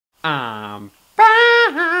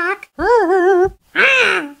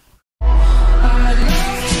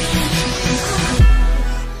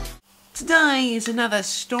is another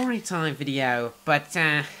story time video, but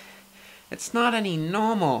it's not any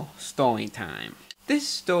normal story time. This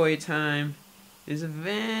story time is a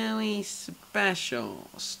very special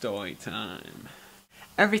story time.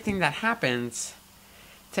 Everything that happens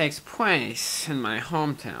takes place in my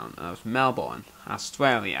hometown of Melbourne,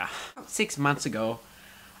 Australia. About 6 months ago,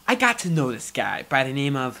 I got to know this guy by the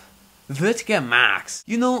name of Rutger Marx.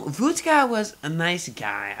 You know, Rutger was a nice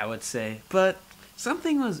guy, I would say, but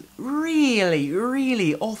something was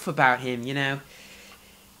really off about him, you know.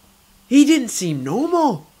 He didn't seem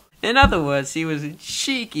normal. In other words, he was a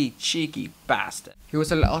cheeky bastard. He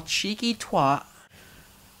was a little cheeky twat.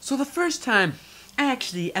 So the first time I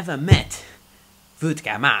actually ever met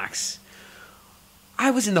Rutger Marx,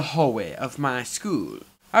 I was in the hallway of my school.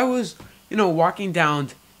 I was, walking down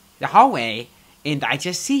the hallway, and I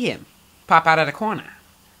just see him pop out of the corner.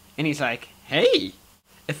 And he's like, hey!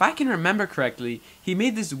 If I can remember correctly, he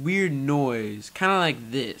made this weird noise, kind of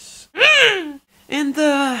like this. And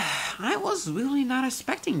I was really not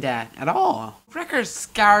expecting that at all. Rutger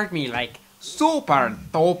scared me like super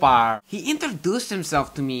duper. He introduced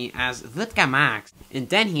himself to me as Rutger Marx, and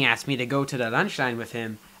then he asked me to go to the lunch line with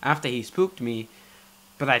him after he spooked me,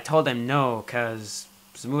 but I told him no, cause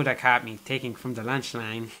Smoother caught me taking from the lunch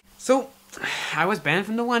line. So I was banned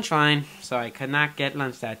from the lunch line, so I could not get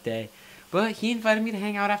lunch that day. But he invited me to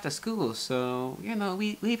hang out after school, so,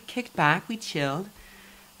 we kicked back, we chilled.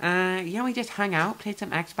 We just hung out, played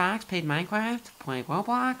some Xbox, played Minecraft, played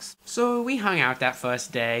Roblox. So we hung out that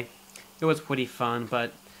first day. It was pretty fun,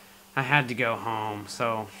 but I had to go home,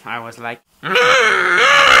 so I was like...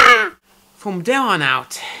 From there on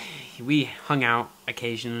out, we hung out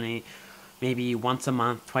occasionally, maybe once a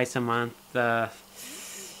month, twice a month.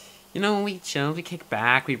 We chilled, we kicked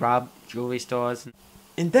back, we robbed jewelry stores.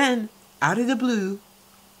 And then, out of the blue,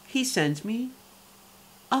 he sent me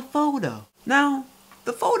a photo. Now,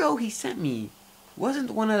 the photo he sent me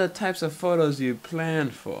wasn't one of the types of photos you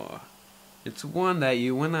planned for. It's one that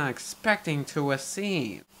you were not expecting to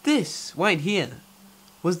receive. This, right here,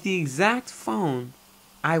 was the exact phone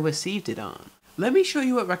I received it on. Let me show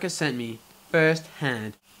you what Rutger sent me first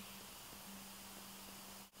hand.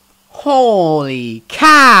 Holy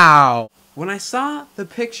cow! When I saw the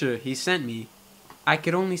picture he sent me, I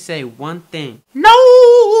could only say one thing.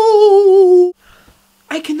 No!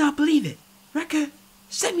 I cannot believe it. Rutger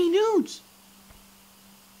sent me nudes.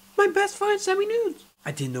 My best friend sent me nudes.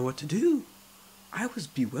 I didn't know what to do. I was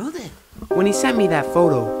bewildered. When he sent me that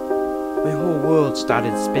photo, my whole world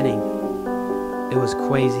started spinning. It was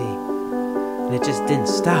crazy, and it just didn't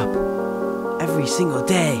stop. Every single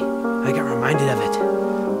day, I got reminded of it.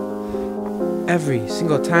 Every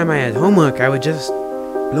single time I had homework, I would just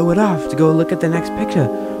blow it off to go look at the next picture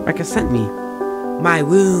Rutger sent me. My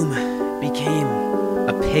room became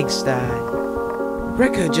a pigsty.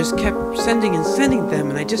 Rutger just kept sending and sending them,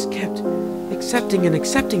 and I just kept accepting and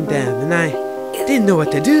accepting them, and I didn't know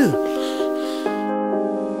what to do.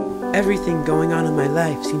 Everything going on in my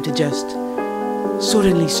life seemed to just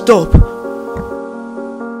suddenly stop.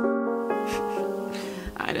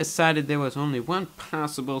 I decided there was only one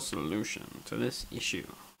possible solution to this issue.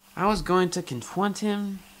 I was going to confront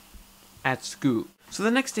him at school. So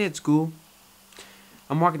the next day at school,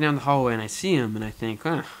 I'm walking down the hallway and I see him and I think,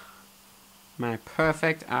 my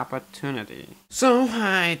perfect opportunity. So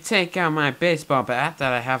I take out my baseball bat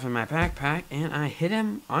that I have in my backpack and I hit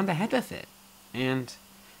him on the head with it. And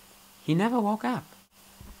he never woke up.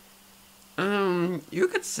 You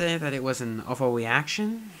could say that it was an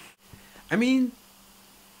overreaction. I mean,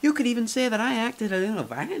 you could even say that I acted a little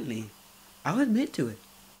violently. I'll admit to it.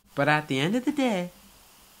 But at the end of the day,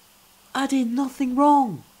 I did nothing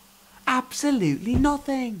wrong. Absolutely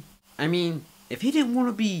nothing. I mean, if he didn't want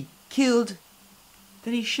to be killed,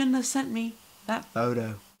 then he shouldn't have sent me that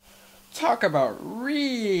photo. Talk about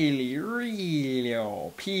really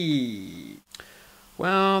OP.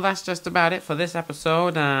 Well, that's just about it for this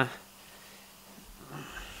episode.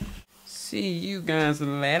 See you guys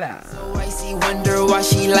later. So I see wonder why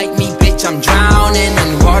she like me, bitch, I'm